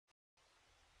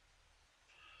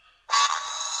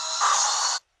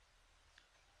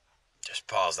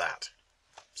pause that.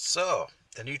 So,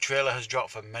 the new trailer has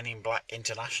dropped for Men in Black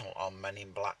International on Men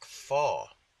in Black 4.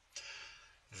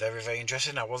 Very, very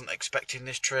interesting. I wasn't expecting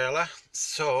this trailer.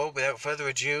 So, without further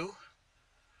ado,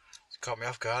 it's caught me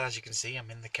off guard. As you can see,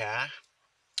 I'm in the car.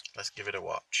 Let's give it a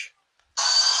watch.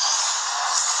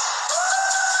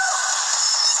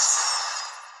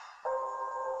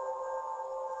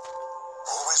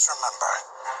 Always remember,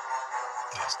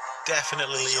 That's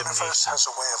definitely the Liam universe Neeson. has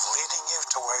a way of leading you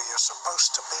to where you're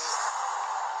supposed to be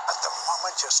at the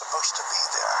moment you're supposed to be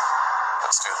there.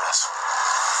 Let's do this.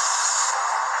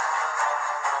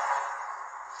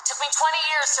 It took me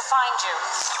 20 years to find you.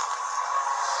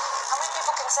 How many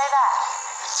people can say that?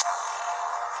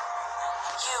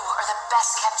 You are the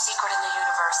best kept secret in the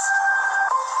universe.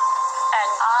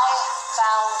 And I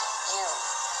found you.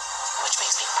 Which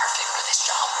makes me perfect for this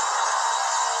job.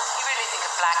 You really think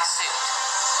a black suit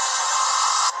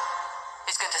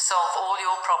is going to solve all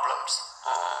your problems?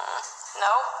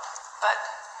 No, but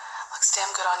looks damn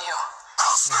good on you.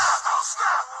 Oh snap! Oh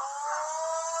snap!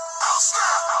 Oh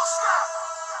snap! Oh snap!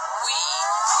 We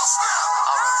Oh snap!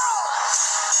 are a rumor.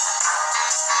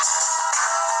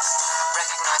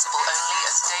 Recognizable only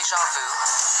as deja vu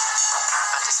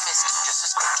and dismissed just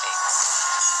as quickly.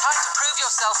 Time to prove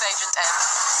yourself, Agent M.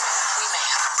 We may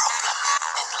have a problem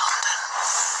in London.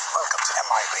 Welcome to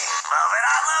MIB. Move it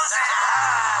on, lose it!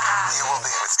 You will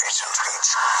be with Agent H,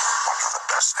 one of the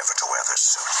best ever to wear this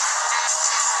suit.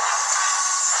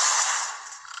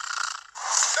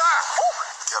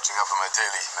 Catching up on my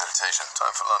daily meditation.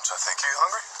 Time for lunch, I think. Are you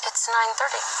hungry? It's 9:30.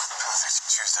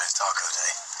 Perfect. Tuesday's taco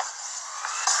day.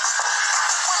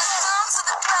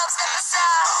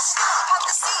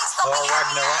 Thor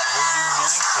Ragnarok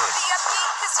reunited.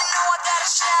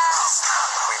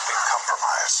 We've been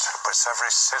compromised. It puts every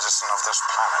citizen of this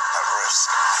planet at risk.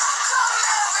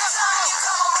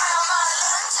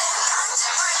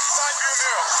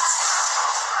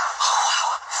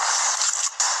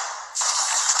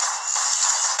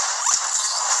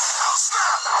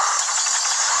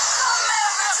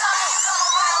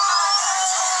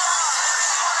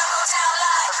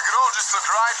 If we could all just look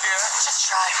right here. Just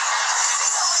drive.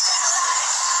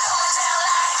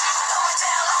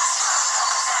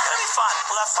 It'll be fun.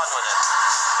 We'll have fun with it.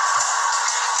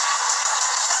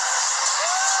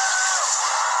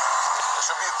 There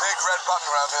should be a big red button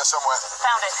around here somewhere.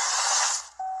 Found it.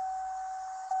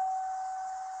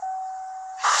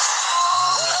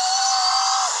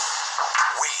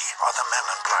 We are the Men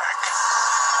in Black.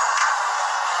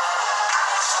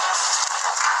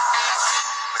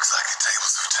 Looks like the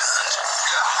tables have turned.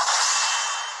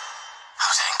 That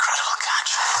was an incredible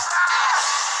catch.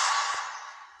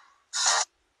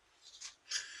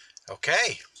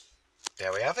 Okay,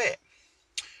 there we have it.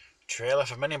 Trailer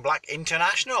for Men in Black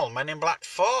International, Men in Black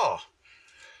 4.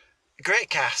 Great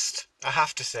cast, I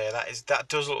have to say. That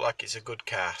does look like it's a good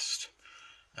cast.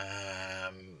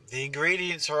 The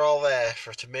ingredients are all there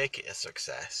to make it a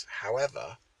success.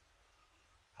 However,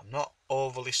 I'm not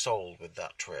overly sold with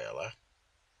that trailer.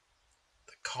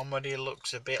 The comedy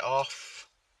looks a bit off.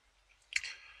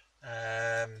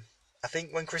 I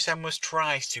think when Chris Hemsworth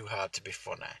tries too hard to be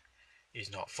funny,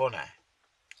 he's not funny.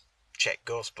 Check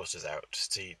Ghostbusters out to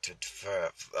see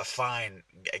for a fine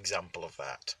example of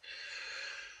that.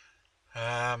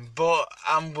 But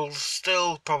I will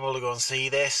still probably go and see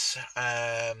this.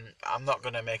 I'm not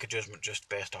going to make a judgment just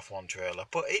based off one trailer,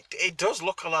 but it does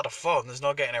look a lot of fun. There's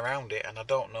no getting around it, and I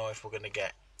don't know if we're going to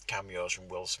get cameos from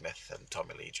Will Smith and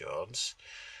Tommy Lee Jones.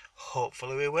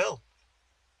 Hopefully we will.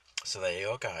 So there you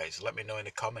go, guys. Let me know in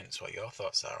the comments what your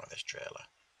thoughts are on this trailer.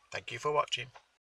 Thank you for watching.